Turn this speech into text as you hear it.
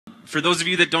For those of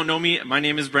you that don't know me, my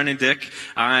name is Brennan Dyck.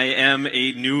 I am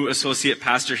a new associate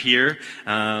pastor here,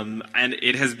 and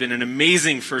it has been an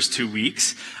amazing first 2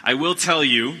 weeks. I will tell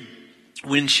you,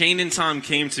 when Shane and Tom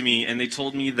came to me and they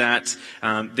told me that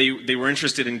they were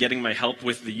interested in getting my help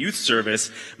with the youth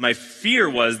service, my fear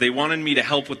was they wanted me to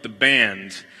help with the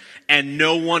band, and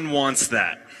no one wants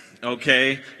that.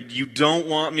 Okay? You don't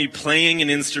want me playing an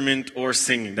instrument or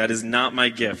singing. That is not my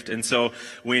gift. And so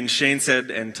when Shane said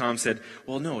and Tom said,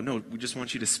 well, no, we just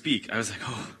want you to speak, I was like,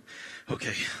 oh,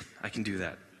 okay, I can do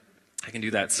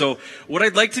that. So what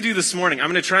I'd like to do this morning, I'm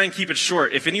going to try and keep it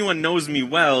short. If anyone knows me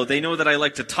well, they know that I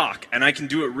like to talk, and I can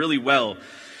do it really well.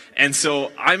 And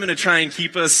so I'm going to try and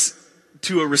keep us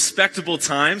to a respectable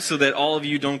time so that all of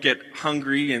you don't get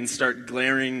hungry and start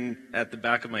glaring at the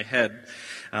back of my head.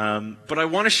 But I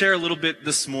want to share a little bit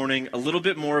this morning, a little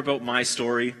bit more about my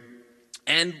story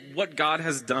and what God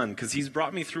has done, because He's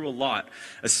brought me through a lot,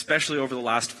 especially over the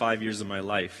last 5 years of my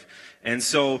life. And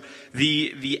so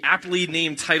the aptly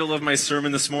named title of my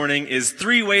sermon this morning is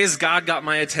 3 Ways God Got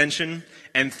My Attention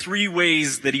and 3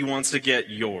 Ways That He Wants to Get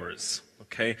Yours.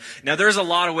 Okay? Now there's a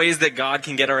lot of ways that God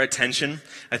can get our attention.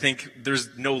 I think there's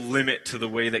no limit to the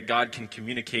way that God can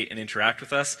communicate and interact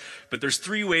with us. But there's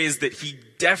 3 ways that He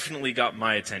definitely got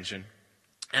my attention.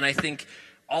 And I think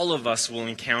all of us will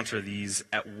encounter these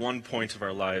at one point of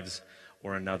our lives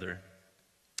or another.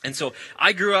 And so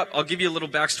I grew up, I'll give you a little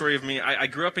backstory of me. I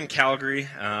grew up in Calgary.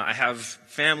 I have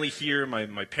family here.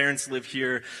 My parents live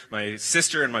here. My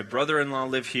sister and my brother-in-law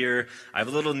live here. I have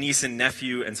a little niece and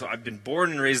nephew. And so I've been born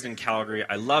and raised in Calgary.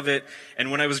 I love it. And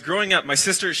when I was growing up, my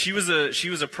sister, she was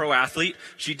a pro athlete.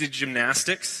 She did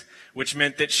gymnastics, which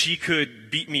meant that she could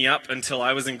beat me up until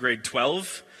I was in grade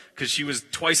 12, because she was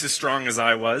twice as strong as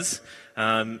I was,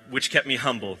 which kept me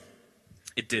humble.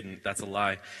 It didn't. That's a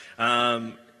lie.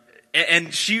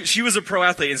 And she was a pro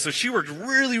athlete, and so she worked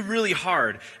really, really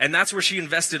hard, and that's where she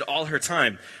invested all her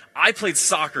time. I played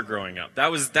soccer growing up. That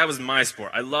was my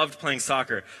sport. I loved playing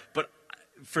soccer. But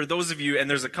for those of you, and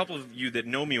there's a couple of you that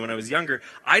know me when I was younger,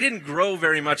 I didn't grow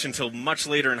very much until much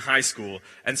later in high school.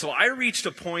 And so I reached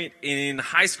a point in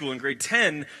high school in grade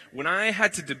 10 when I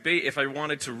had to debate if I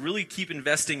wanted to really keep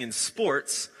investing in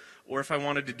sports or if I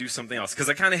wanted to do something else. Because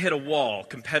I kind of hit a wall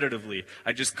competitively.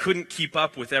 I just couldn't keep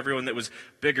up with everyone that was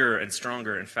bigger and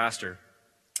stronger and faster.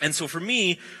 And so for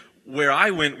me, where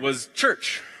I went was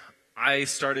church. I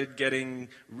started getting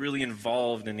really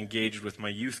involved and engaged with my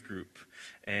youth group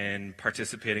and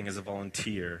participating as a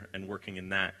volunteer and working in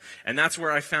that. And that's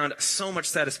where I found so much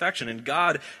satisfaction. And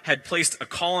God had placed a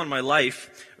call on my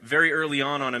life very early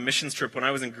on a missions trip when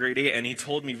I was in grade 8, and He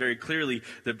told me very clearly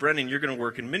that, Brennan, you're going to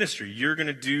work in ministry. You're going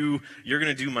to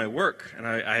do my work. And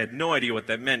I had no idea what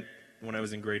that meant when I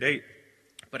was in grade 8.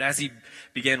 But as He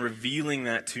began revealing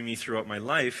that to me throughout my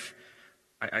life,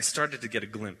 I started to get a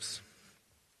glimpse.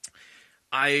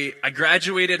 I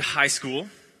graduated high school.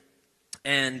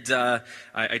 And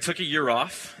I took a year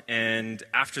off, and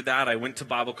after that I went to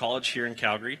Bible college here in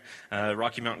Calgary,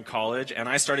 Rocky Mountain College, and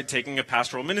I started taking a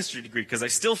pastoral ministry degree because I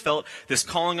still felt this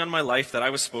calling on my life that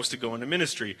I was supposed to go into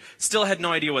ministry. Still had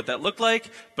no idea what that looked like,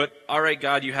 but all right,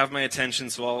 God, you have my attention,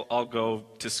 so I'll go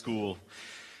to school.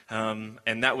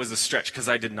 And that was a stretch because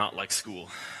I did not like school.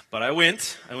 But I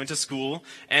went to school,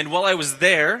 and while I was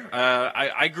there,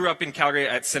 I grew up in Calgary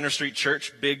at Center Street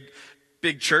Church,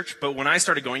 big church, but when I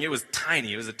started going, it was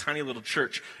tiny. It was a tiny little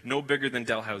church, no bigger than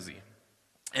Dalhousie.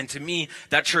 And to me,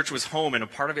 that church was home, and a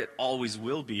part of it always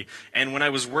will be. And when I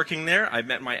was working there, I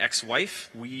met my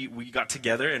ex-wife. We got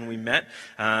together and we met,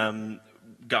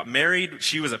 got married.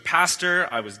 She was a pastor.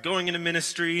 I was going into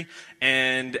ministry.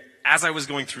 And as I was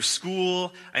going through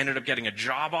school, I ended up getting a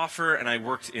job offer, and I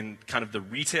worked in kind of the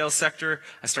retail sector.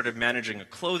 I started managing a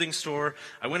clothing store.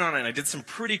 I went on and I did some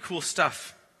pretty cool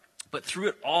stuff. But through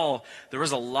it all, there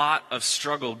was a lot of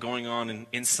struggle going on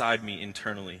inside me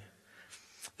internally.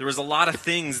 There was a lot of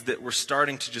things that were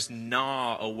starting to just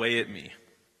gnaw away at me.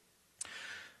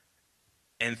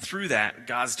 And through that,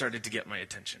 God started to get my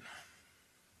attention.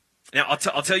 Now,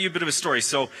 I'll tell you a bit of a story.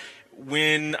 So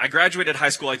when I graduated high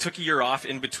school, I took a year off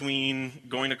in between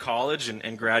going to college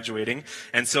and graduating.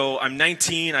 And so I'm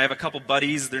 19. I have a couple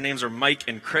buddies. Their names are Mike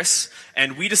and Chris.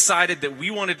 And we decided that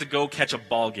we wanted to go catch a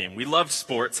ball game. We loved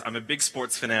sports. I'm a big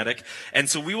sports fanatic. And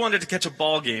so we wanted to catch a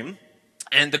ball game.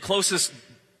 And the closest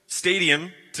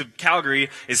stadium to Calgary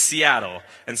is Seattle.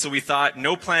 And so we thought,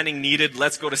 no planning needed.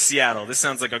 Let's go to Seattle. This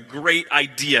sounds like a great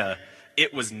idea.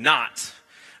 It was not.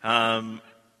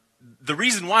 The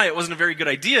reason why it wasn't a very good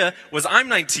idea was I'm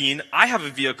 19, I have a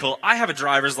vehicle, I have a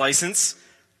driver's license.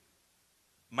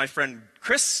 My friend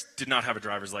Chris did not have a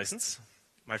driver's license.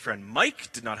 My friend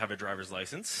Mike did not have a driver's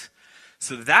license.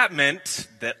 So that meant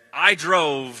that I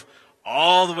drove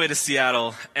all the way to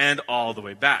Seattle and all the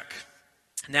way back.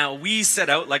 Now, we set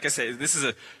out, like I said, this is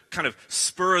a kind of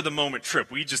spur-of-the-moment trip.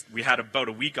 We had about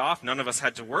a week off. None of us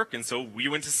had to work, and so we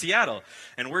went to Seattle.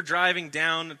 And we're driving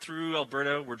down through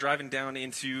Alberta. We're driving down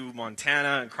into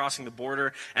Montana and crossing the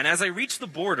border. And as I reached the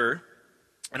border,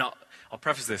 and I'll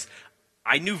preface this,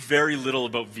 I knew very little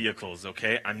about vehicles,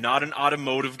 okay? I'm not an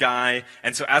automotive guy.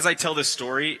 And so as I tell this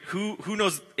story, who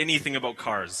knows anything about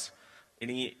cars?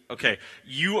 Okay,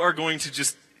 you are going to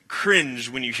just cringe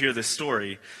when you hear this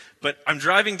story. But I'm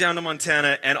driving down to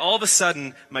Montana, and all of a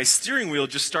sudden, my steering wheel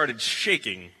just started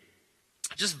shaking,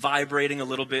 just vibrating a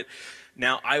little bit.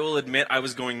 Now, I will admit I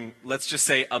was going, let's just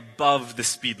say, above the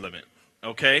speed limit,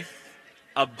 okay?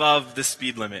 Above the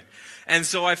speed limit. And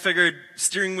so I figured,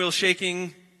 steering wheel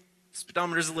shaking,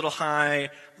 speedometer's a little high,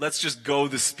 let's just go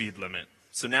the speed limit.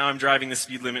 So now I'm driving the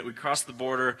speed limit. We crossed the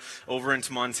border over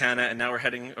into Montana, and now we're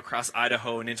heading across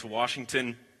Idaho and into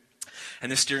Washington.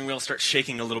 And the steering wheel starts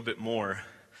shaking a little bit more.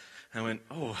 I went,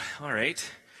 oh, all right,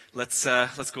 let's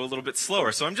go a little bit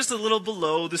slower. So I'm just a little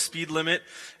below the speed limit,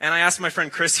 and I asked my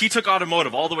friend Chris, he took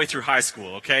automotive all the way through high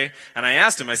school, okay? And I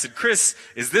asked him, I said, Chris,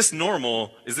 is this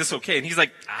normal? Is this okay? And he's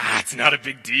like, it's not a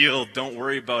big deal. Don't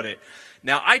worry about it.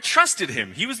 Now, I trusted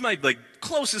him. He was my,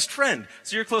 closest friend.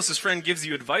 So your closest friend gives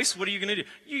you advice. What are you going to do?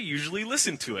 You usually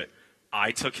listen to it.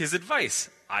 I took his advice.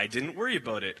 I didn't worry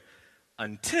about it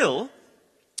until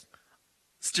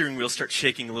steering wheel starts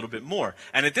shaking a little bit more.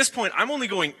 And at this point, I'm only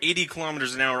going 80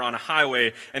 kilometers an hour on a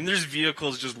highway, and there's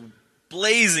vehicles just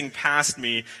blazing past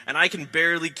me, and I can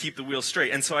barely keep the wheel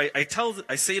straight. And so I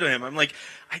say to him, I'm like,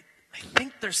 I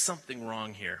think there's something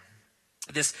wrong here.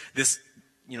 This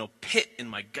pit in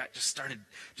my gut just started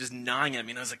just gnawing at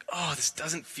me, and I was like, oh, this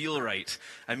doesn't feel right.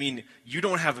 I mean, you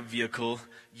don't have a vehicle.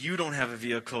 You don't have a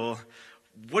vehicle.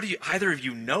 What do either of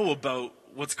you know about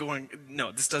what's going?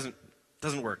 No, this doesn't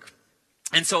work.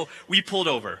 And so we pulled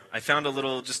over. I found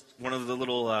one of the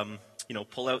little,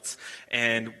 pullouts,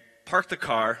 and parked the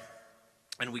car.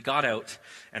 And we got out,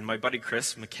 and my buddy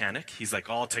Chris, mechanic, he's like,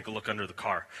 I'll take a look under the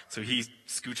car. So he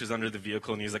scooches under the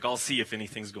vehicle, and he's like, I'll see if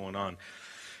anything's going on.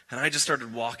 And I just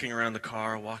started walking around the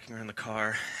car,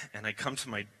 and I come to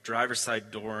my driver's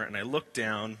side door, and I look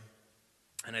down,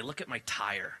 and I look at my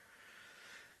tire.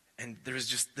 And there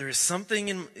is something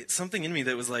in me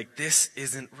that was like, this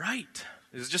isn't right.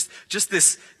 It was just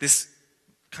this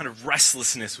kind of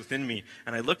restlessness within me.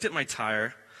 And I looked at my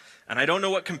tire, and I don't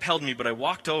know what compelled me, but I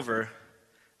walked over,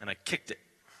 and I kicked it.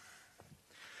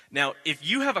 Now, if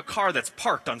you have a car that's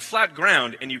parked on flat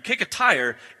ground, and you kick a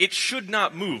tire, it should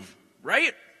not move,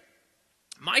 right?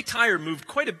 My tire moved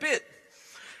quite a bit.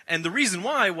 And the reason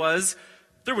why was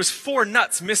there was 4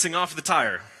 nuts missing off the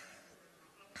tire.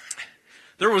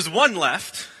 There was 1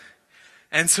 left.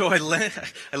 And so I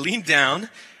leaned down,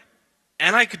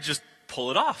 and I could just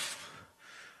pull it off.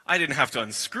 I didn't have to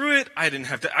unscrew it. I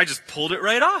just pulled it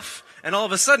right off. And all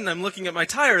of a sudden, I'm looking at my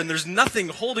tire, and there's nothing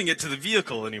holding it to the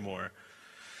vehicle anymore.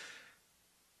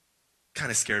 Kind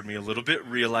of scared me a little bit,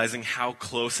 realizing how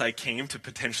close I came to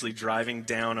potentially driving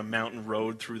down a mountain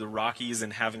road through the Rockies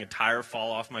and having a tire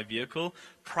fall off my vehicle.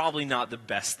 Probably not the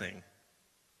best thing.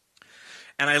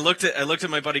 And I looked at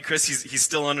my buddy Chris. He's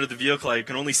still under the vehicle. I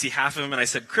can only see half of him. And I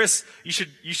said, Chris, you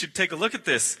should take a look at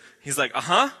this. He's like,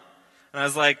 uh-huh. And I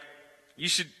was like, you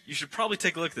should probably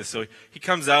take a look at this. So he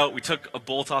comes out. We took a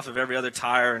bolt off of every other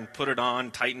tire and put it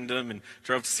on, tightened them, and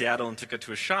drove to Seattle and took it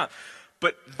to a shop.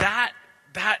 But that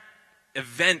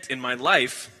event in my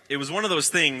life, it was one of those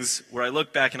things where I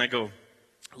look back and I go,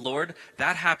 Lord,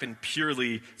 that happened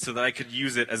purely so that I could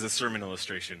use it as a sermon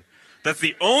illustration. That's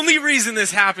the only reason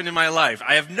this happened in my life.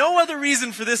 I have no other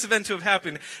reason for this event to have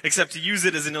happened except to use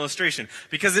it as an illustration,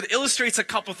 because it illustrates a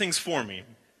couple things for me.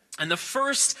 And the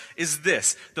first is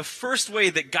this. The first way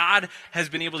that God has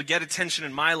been able to get attention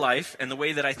in my life, and the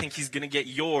way that I think he's going to get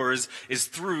yours, is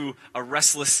through a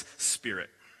restless spirit.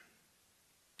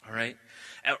 All right?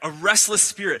 A restless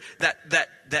spirit,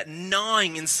 that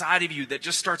gnawing inside of you that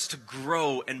just starts to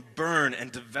grow and burn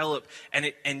and develop,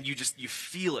 and you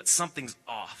feel it. Something's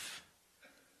off.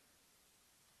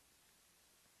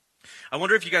 I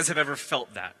wonder if you guys have ever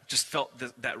felt that, just felt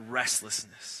that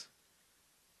restlessness.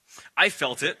 I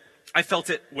felt it. I felt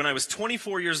it when I was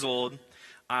 24 years old.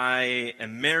 I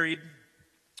am married.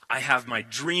 I have my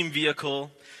dream vehicle.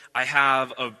 I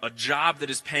have a job that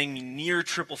is paying me near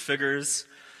triple figures.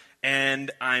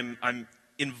 And I'm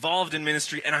involved in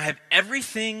ministry, and I have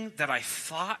everything that I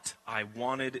thought I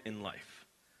wanted in life.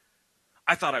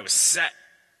 I thought I was set.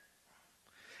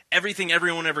 Everything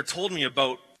everyone ever told me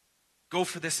about, go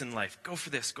for this in life, go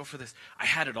for this. I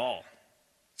had it all.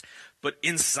 But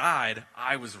inside,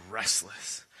 I was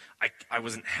restless. I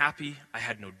wasn't happy. I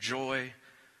had no joy.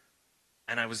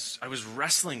 And I was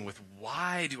wrestling with,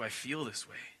 why do I feel this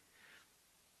way?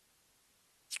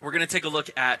 We're going to take a look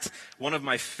at one of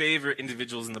my favorite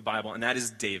individuals in the Bible, and that is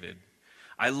David.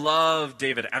 I love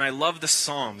David, and I love the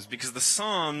Psalms, because the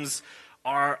Psalms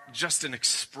are just an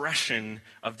expression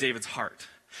of David's heart.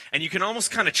 And you can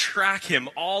almost kind of track him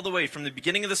all the way from the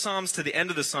beginning of the Psalms to the end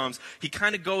of the Psalms. He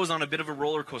kind of goes on a bit of a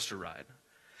roller coaster ride.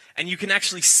 And you can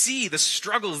actually see the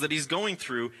struggles that he's going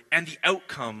through and the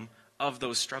outcome of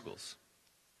those struggles.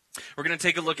 We're going to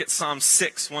take a look at Psalm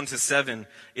 6, 1-7.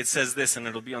 It says this, and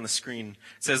it'll be on the screen.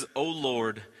 It says, "O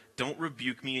Lord, don't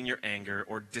rebuke me in your anger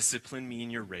or discipline me in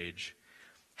your rage.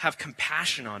 Have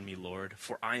compassion on me, Lord,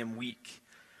 for I am weak.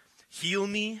 Heal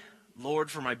me, Lord,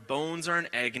 for my bones are in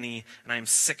agony, and I am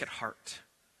sick at heart.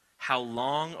 How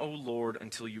long, O Lord,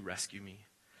 until you rescue me?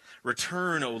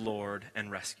 Return, O Lord, and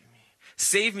rescue me.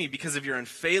 Save me because of your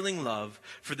unfailing love,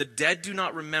 for the dead do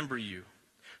not remember you.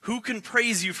 Who can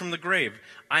praise you from the grave?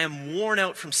 I am worn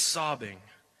out from sobbing.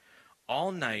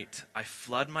 All night I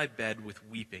flood my bed with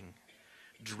weeping,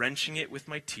 drenching it with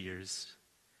my tears,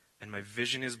 and my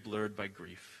vision is blurred by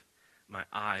grief. My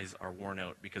eyes are worn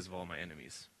out because of all my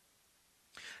enemies."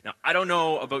 Now, I don't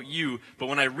know about you, but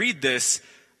when I read this,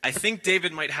 I think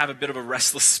David might have a bit of a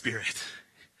restless spirit.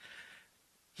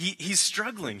 He's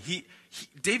struggling.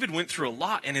 David went through a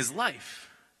lot in his life.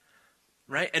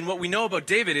 Right? And what we know about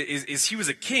David is he was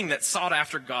a king that sought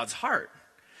after God's heart.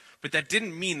 But that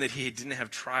didn't mean that he didn't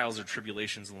have trials or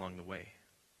tribulations along the way.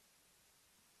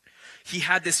 He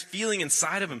had this feeling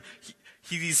inside of him.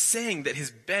 He's saying that his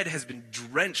bed has been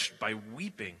drenched by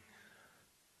weeping.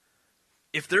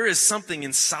 If there is something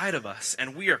inside of us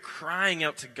and we are crying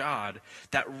out to God,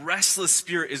 that restless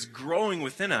spirit is growing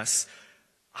within us,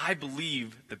 I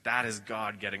believe that that is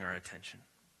God getting our attention.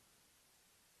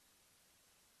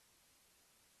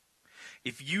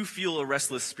 If you feel a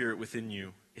restless spirit within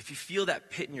you, if you feel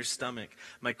that pit in your stomach,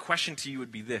 my question to you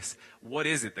would be this: what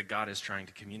is it that God is trying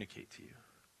to communicate to you?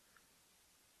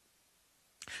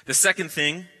 The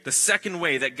second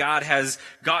way that God has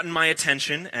gotten my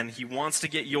attention, and he wants to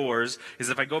get yours, is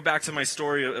if I go back to my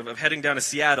story of heading down to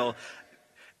Seattle,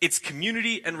 it's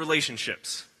community and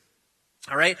relationships.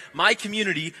 All right? My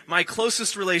community, my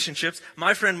closest relationships,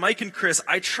 my friend Mike and Chris,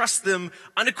 I trust them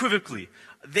unequivocally.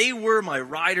 They were my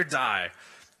ride or die.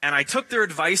 And I took their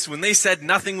advice when they said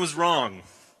nothing was wrong.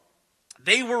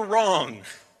 They were wrong.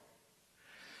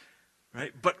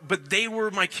 Right? But they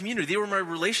were my community. They were my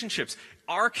relationships.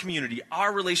 Our community,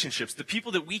 our relationships, the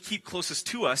people that we keep closest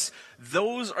to us,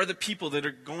 those are the people that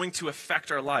are going to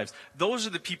affect our lives. Those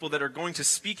are the people that are going to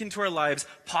speak into our lives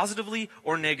positively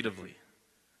or negatively.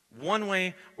 One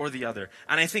way or the other.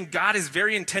 And I think God is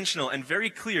very intentional and very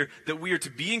clear that we are to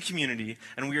be in community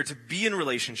and we are to be in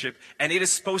relationship, and it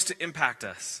is supposed to impact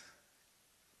us.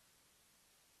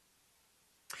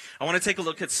 I want to take a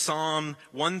look at Psalm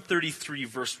 133,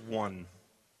 verse 1.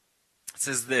 It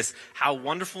says this: "How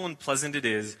wonderful and pleasant it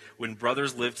is when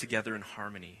brothers live together in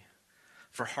harmony.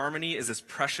 For harmony is as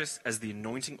precious as the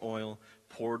anointing oil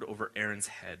poured over Aaron's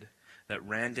head that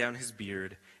ran down his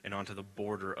beard and onto the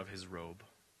border of his robe."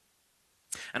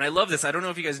 And I love this. I don't know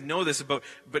if you guys know this, but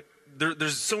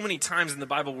there's so many times in the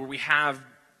Bible where we have,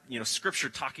 scripture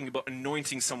talking about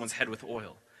anointing someone's head with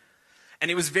oil. And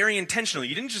it was very intentional.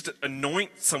 You didn't just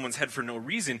anoint someone's head for no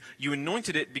reason. You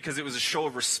anointed it because it was a show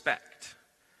of respect.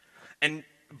 And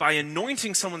by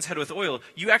anointing someone's head with oil,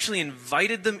 you actually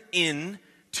invited them in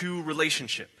to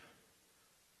relationship.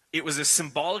 It was a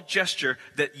symbolic gesture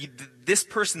that this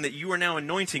person that you are now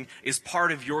anointing is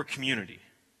part of your community.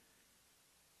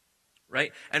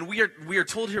 Right? And we are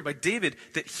told here by David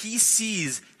that he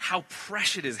sees how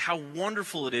precious it is, how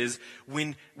wonderful it is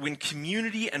when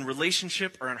community and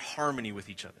relationship are in harmony with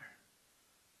each other.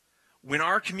 When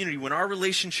our community, when our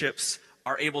relationships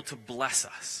are able to bless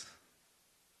us.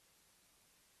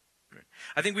 Right?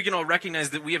 I think we can all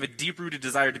recognize that we have a deep-rooted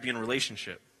desire to be in a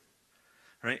relationship.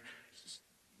 Right?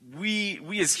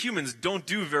 We as humans don't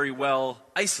do very well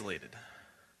isolated.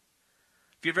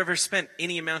 If you've ever spent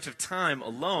any amount of time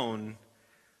alone,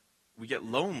 we get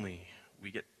lonely. We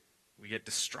get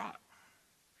distraught.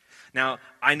 Now,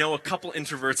 I know a couple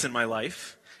introverts in my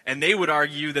life, and they would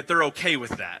argue that they're okay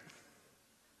with that.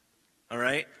 All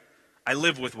right? I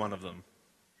live with one of them.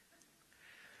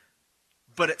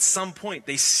 But at some point,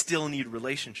 they still need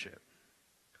relationship.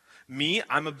 Me,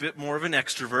 I'm a bit more of an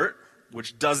extrovert,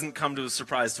 which doesn't come to a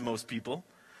surprise to most people.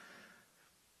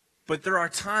 But there are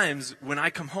times when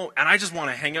I come home and I just want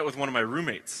to hang out with one of my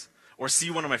roommates or see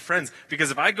one of my friends.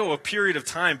 Because if I go a period of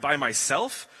time by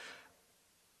myself,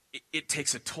 it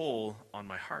takes a toll on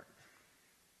my heart.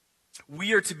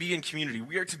 We are to be in community.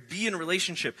 We are to be in a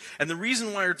relationship. And the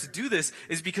reason why we're to do this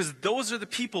is because those are the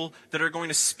people that are going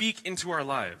to speak into our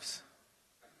lives.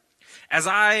 As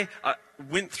I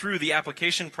went through the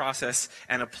application process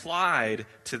and applied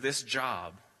to this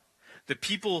job, the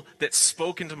people that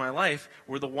spoke into my life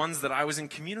were the ones that I was in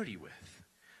community with.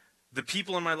 The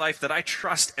people in my life that I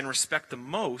trust and respect the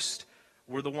most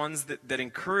were the ones that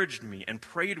encouraged me and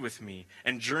prayed with me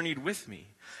and journeyed with me.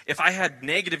 If I had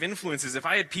negative influences, if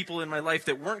I had people in my life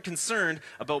that weren't concerned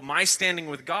about my standing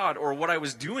with God or what I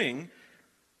was doing,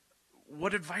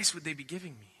 what advice would they be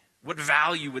giving me? What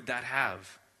value would that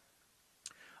have?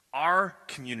 Our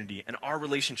community and our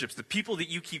relationships, the people that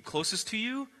you keep closest to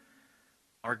you,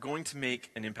 are going to make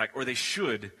an impact, or they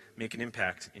should make an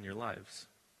impact in your lives.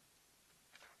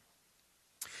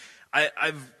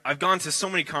 I've gone to so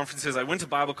many conferences. I went to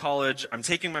Bible college. I'm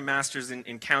taking my master's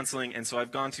in counseling, and so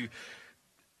I've gone to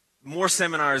more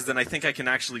seminars than I think I can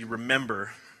actually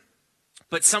remember.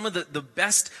 But some of the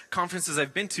best conferences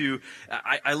I've been to,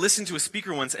 I listened to a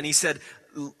speaker once, and he said,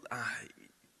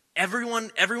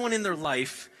 everyone in their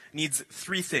life needs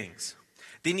three things.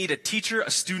 They need a teacher,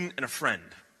 a student, and a friend.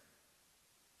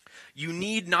 You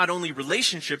need not only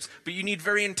relationships, but you need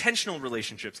very intentional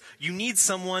relationships. You need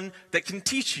someone that can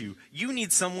teach you. You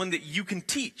need someone that you can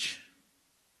teach.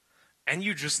 And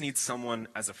you just need someone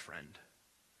as a friend.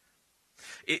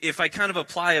 If I kind of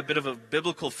apply a bit of a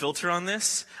biblical filter on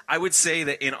this, I would say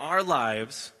that in our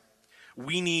lives,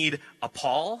 we need a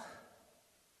Paul,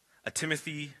 a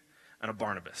Timothy, and a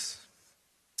Barnabas.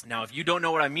 Now, if you don't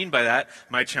know what I mean by that,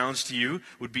 my challenge to you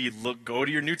would be go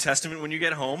to your New Testament when you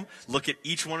get home, look at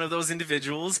each one of those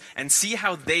individuals, and see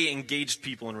how they engaged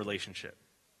people in relationship.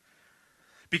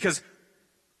 Because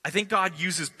I think God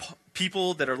uses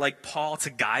people that are like Paul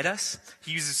to guide us.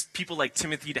 He uses people like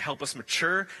Timothy to help us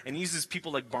mature, and he uses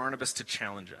people like Barnabas to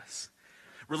challenge us.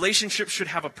 Relationships should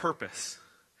have a purpose.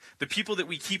 The people that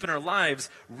we keep in our lives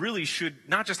really should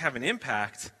not just have an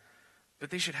impact, but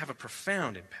they should have a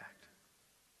profound impact.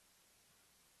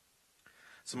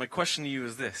 So my question to you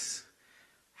is this: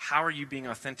 how are you being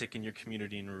authentic in your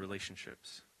community and your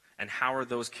relationships? And how are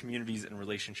those communities and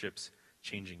relationships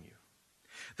changing you?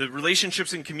 The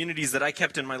relationships and communities that I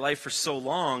kept in my life for so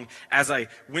long, as I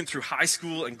went through high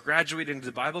school and graduated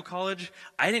into Bible college,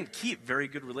 I didn't keep very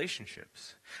good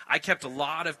relationships. I kept a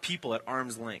lot of people at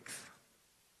arm's length.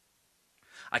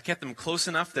 I kept them close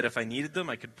enough that if I needed them,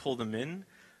 I could pull them in,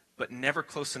 but never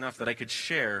close enough that I could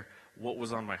share what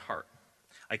was on my heart.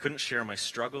 I couldn't share my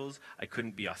struggles. I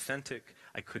couldn't be authentic.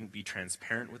 I couldn't be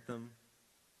transparent with them.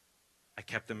 I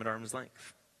kept them at arm's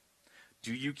length.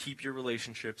 Do you keep your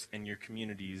relationships and your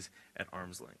communities at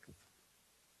arm's length?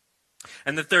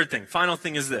 And the third thing, final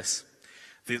thing is this.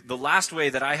 The last way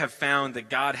that I have found that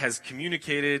God has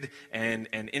communicated and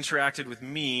interacted with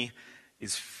me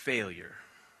is failure.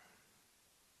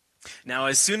 Now,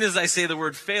 as soon as I say the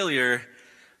word failure,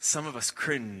 some of us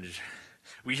cringe.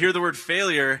 We hear the word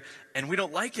failure, and we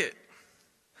don't like it.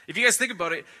 If you guys think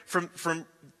about it,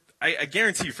 I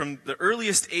guarantee you, from the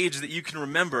earliest age that you can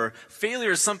remember,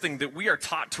 failure is something that we are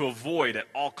taught to avoid at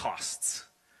all costs.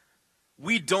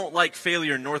 We don't like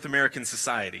failure in North American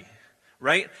society,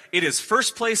 right? It is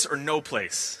first place or no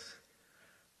place,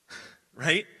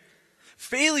 right?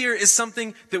 Failure is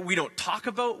something that we don't talk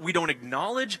about, we don't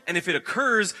acknowledge, and if it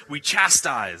occurs, we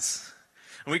chastise.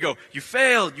 And we go, you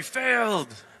failed, you failed.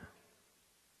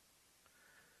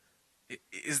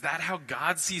 Is that how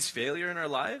God sees failure in our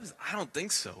lives? I don't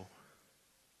think so.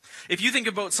 If you think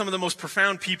about some of the most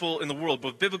profound people in the world,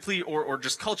 both biblically or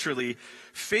just culturally,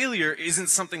 failure isn't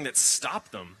something that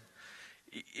stopped them.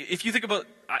 If you think about,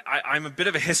 I'm a bit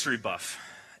of a history buff,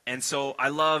 and so I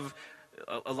love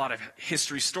a lot of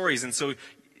history stories. And so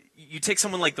you take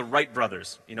someone like the Wright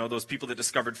brothers, you know, those people that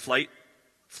discovered flight,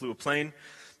 flew a plane.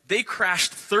 They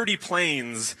crashed 30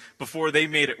 planes before they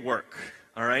made it work.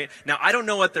 All right? Now, I don't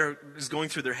know what is going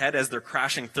through their head as they're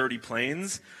crashing 30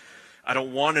 planes. I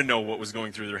don't want to know what was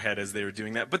going through their head as they were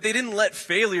doing that. But they didn't let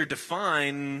failure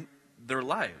define their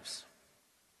lives.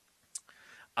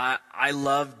 I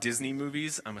love Disney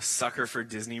movies. I'm a sucker for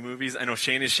Disney movies. I know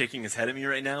Shane is shaking his head at me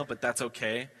right now, but that's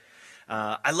okay.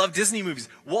 I love Disney movies.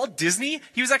 Walt Disney,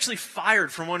 he was actually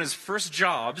fired from one of his first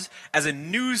jobs as a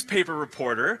newspaper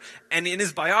reporter. And in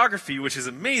his biography, which is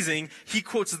amazing, he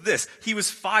quotes this. He was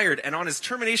fired, and on his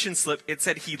termination slip, it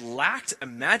said he lacked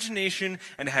imagination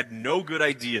and had no good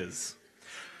ideas.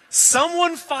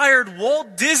 Someone fired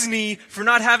Walt Disney for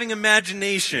not having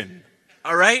imagination.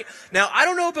 All right? Now, I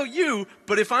don't know about you,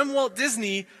 but if I'm Walt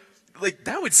Disney, like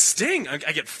that would sting. I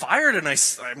get fired and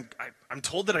I'm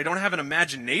told that I don't have an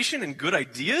imagination and good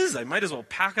ideas. I might as well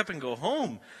pack up and go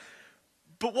home.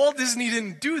 But Walt Disney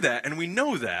didn't do that, and we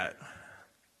know that.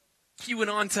 He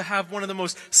went on to have one of the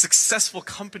most successful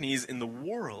companies in the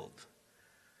world.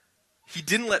 He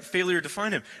didn't let failure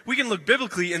define him. We can look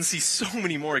biblically and see so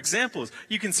many more examples.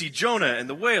 You can see Jonah and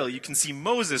the whale. You can see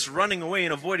Moses running away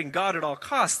and avoiding God at all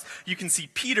costs. You can see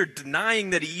Peter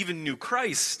denying that he even knew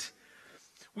Christ.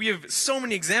 We have so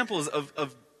many examples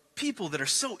of people that are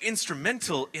so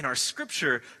instrumental in our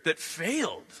scripture that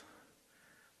failed.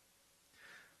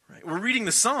 Right? We're reading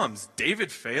the Psalms.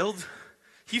 David failed.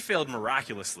 He failed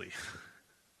miraculously.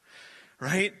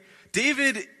 Right?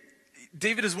 David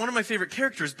is one of my favorite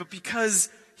characters, but because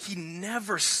he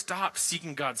never stopped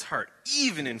seeking God's heart,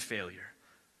 even in failure.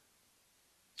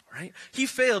 Right? He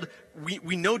failed.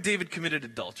 We know David committed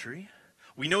adultery.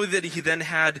 We know that he then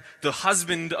had the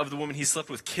husband of the woman he slept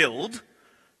with killed.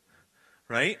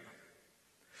 Right?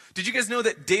 Did you guys know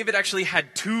that David actually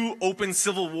had 2 open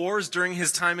civil wars during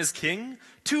his time as king?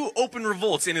 2 open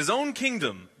revolts in his own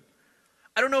kingdom.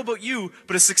 I don't know about you,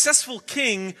 but a successful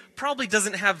king probably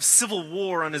doesn't have civil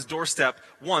war on his doorstep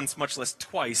once, much less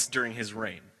twice, during his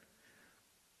reign.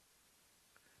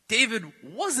 David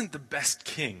wasn't the best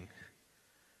king,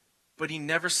 but he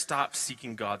never stopped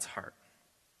seeking God's heart.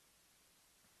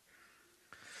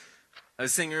 I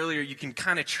was saying earlier, you can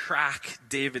kind of track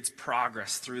David's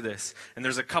progress through this. And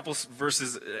there's a couple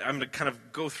verses, I'm going to kind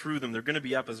of go through them. They're going to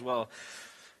be up as well.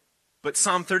 But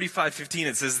Psalm 35:15,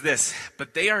 it says this,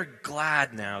 "But they are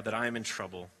glad now that I am in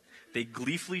trouble. They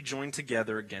gleefully join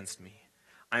together against me.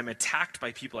 I am attacked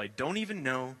by people I don't even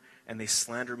know, and they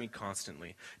slander me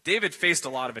constantly." David faced a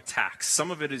lot of attacks, some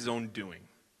of it his own doing.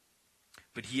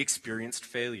 But he experienced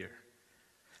failure.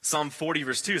 Psalm 40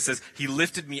 verse 2 says, "He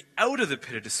lifted me out of the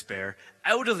pit of despair,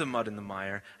 out of the mud and the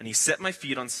mire, and he set my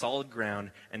feet on solid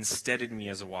ground and steadied me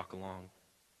as I walk along."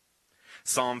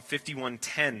 Psalm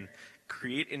 51:10,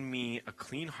 "Create in me a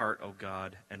clean heart, O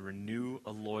God, and renew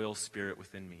a loyal spirit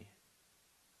within me."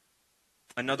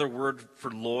 Another word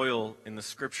for loyal in the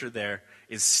scripture there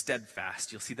is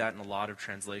steadfast. You'll see that in a lot of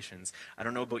translations. I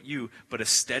don't know about you, but a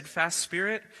steadfast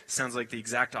spirit sounds like the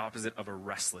exact opposite of a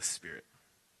restless spirit.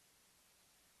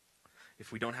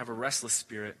 If we don't have a restless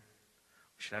spirit,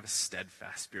 we should have a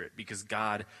steadfast spirit because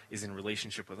God is in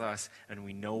relationship with us and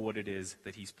we know what it is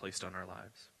that he's placed on our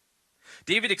lives.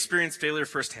 David experienced failure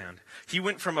firsthand. He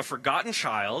went from a forgotten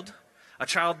child, a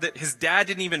child that his dad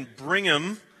didn't even bring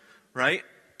him, right,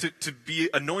 to be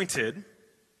anointed.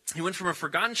 He went from a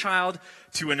forgotten child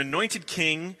to an anointed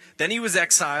king. Then he was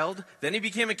exiled. Then he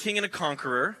became a king and a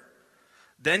conqueror.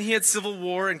 Then he had civil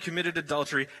war and committed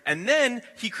adultery. And then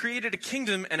he created a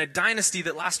kingdom and a dynasty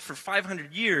that lasts for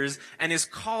 500 years and is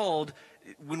called,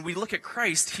 when we look at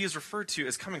Christ, he is referred to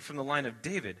as coming from the line of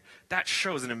David. That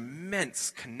shows an immense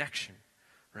connection,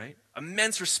 right?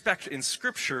 Immense respect in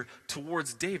Scripture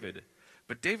towards David.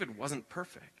 But David wasn't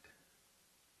perfect.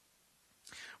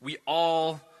 We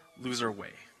all lose our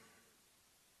way.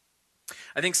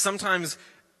 I think sometimes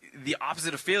the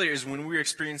opposite of failure is when we're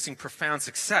experiencing profound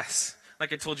success.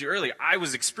 Like I told you earlier, I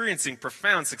was experiencing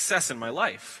profound success in my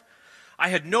life. I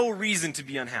had no reason to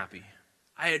be unhappy.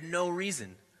 I had no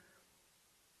reason.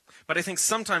 But I think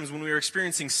sometimes when we are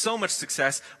experiencing so much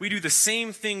success, we do the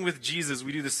same thing with Jesus.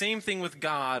 We do the same thing with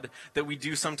God that we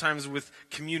do sometimes with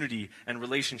community and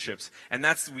relationships. And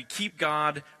that's, we keep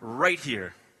God right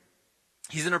here.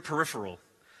 He's in our peripheral.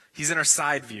 He's in our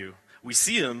side view. We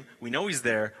see him. We know he's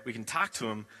there. We can talk to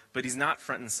him. But he's not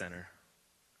front and center.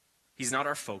 He's not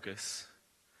our focus.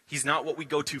 He's not what we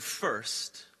go to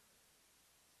first.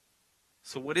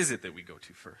 So what is it that we go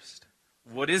to first?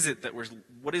 What is it that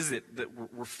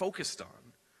we're focused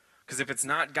on? Because if it's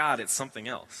not God, it's something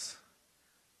else.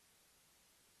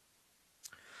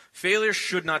 Failure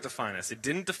should not define us. It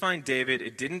didn't define David.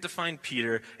 It didn't define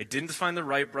Peter. It didn't define the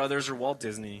Wright brothers or Walt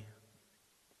Disney.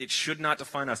 It should not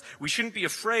define us. We shouldn't be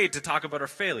afraid to talk about our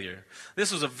failure.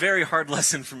 This was a very hard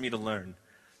lesson for me to learn.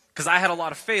 Because I had a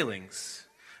lot of failings.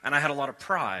 And I had a lot of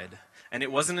pride. And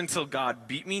it wasn't until God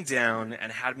beat me down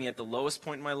and had me at the lowest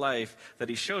point in my life that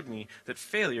he showed me that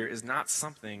failure is not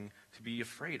something to be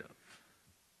afraid of.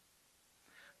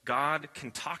 God can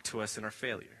talk to us in our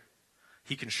failure.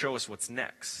 He can show us what's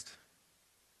next.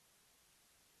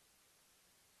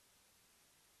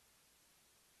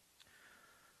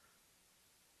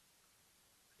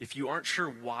 If you aren't sure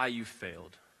why you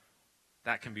failed,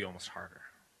 that can be almost harder.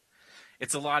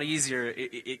 It's a lot easier.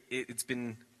 It's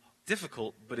been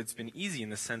difficult, but it's been easy in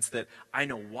the sense that I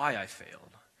know why I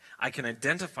failed. I can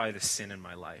identify the sin in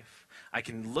my life. I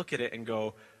can look at it and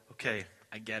go, okay,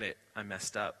 I get it. I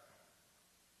messed up.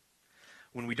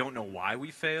 When we don't know why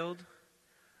we failed,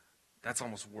 that's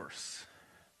almost worse.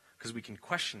 Because we can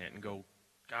question it and go,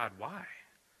 God, why?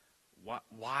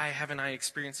 Why haven't I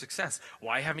experienced success?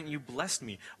 Why haven't you blessed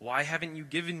me? Why haven't you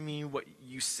given me what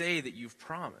you say that you've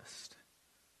promised?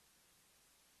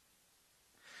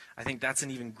 I think that's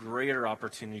an even greater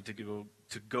opportunity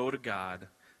to go to God,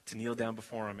 to kneel down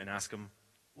before him and ask him,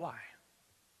 why?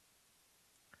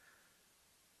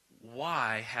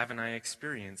 Why haven't I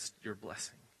experienced your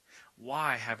blessing?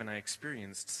 Why haven't I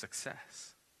experienced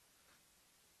success?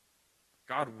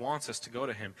 God wants us to go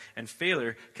to him, and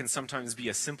failure can sometimes be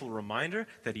a simple reminder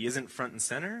that he isn't front and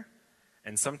center,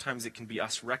 and sometimes it can be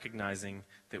us recognizing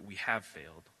that we have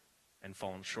failed and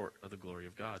fallen short of the glory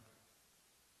of God.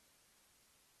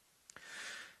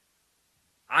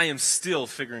 I am still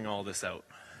figuring all this out.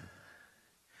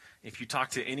 If you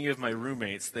talk to any of my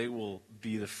roommates, they will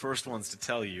be the first ones to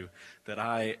tell you that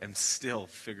I am still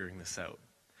figuring this out.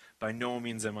 By no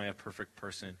means am I a perfect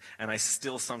person, and I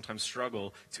still sometimes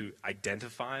struggle to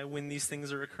identify when these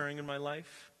things are occurring in my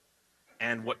life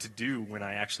and what to do when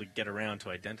I actually get around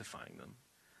to identifying them.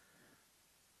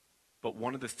 But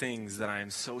one of the things that I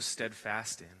am so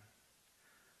steadfast in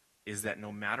is that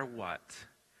no matter what,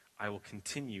 I will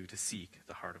continue to seek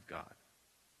the heart of God.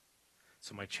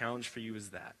 So my challenge for you is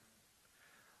that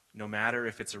no matter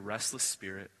if it's a restless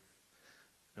spirit,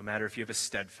 no matter if you have a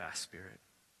steadfast spirit,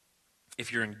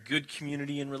 if you're in good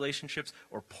community and relationships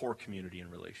or poor community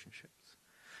and relationships,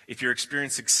 if you're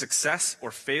experiencing success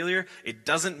or failure, it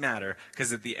doesn't matter,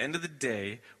 because at the end of the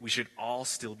day, we should all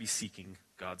still be seeking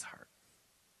God's heart.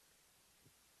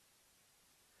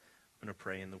 I'm going to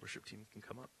pray and the worship team can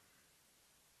come up.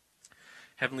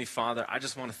 Heavenly Father, I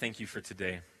just want to thank you for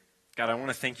today. God, I want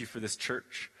to thank you for this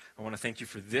church. I want to thank you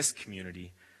for this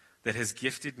community that has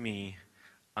gifted me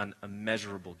an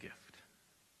immeasurable gift.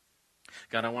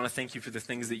 God, I want to thank you for the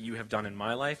things that you have done in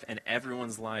my life and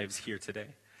everyone's lives here today.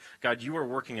 God, you are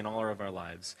working in all of our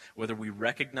lives, whether we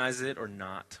recognize it or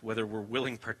not, whether we're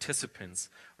willing participants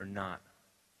or not.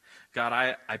 God,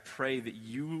 I pray that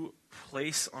you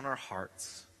place on our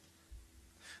hearts,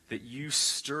 that you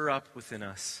stir up within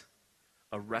us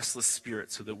a restless spirit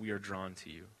so that we are drawn to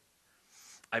you.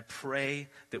 I pray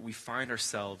that we find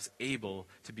ourselves able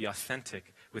to be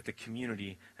authentic with the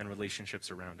community and relationships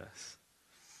around us.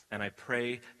 And I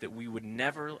pray that we would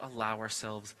never allow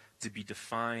ourselves to be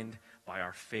defined by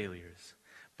our failures,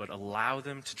 but allow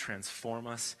them to transform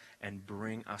us and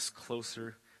bring us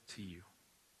closer to you.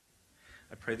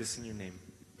 I pray this in your name.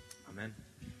 Amen.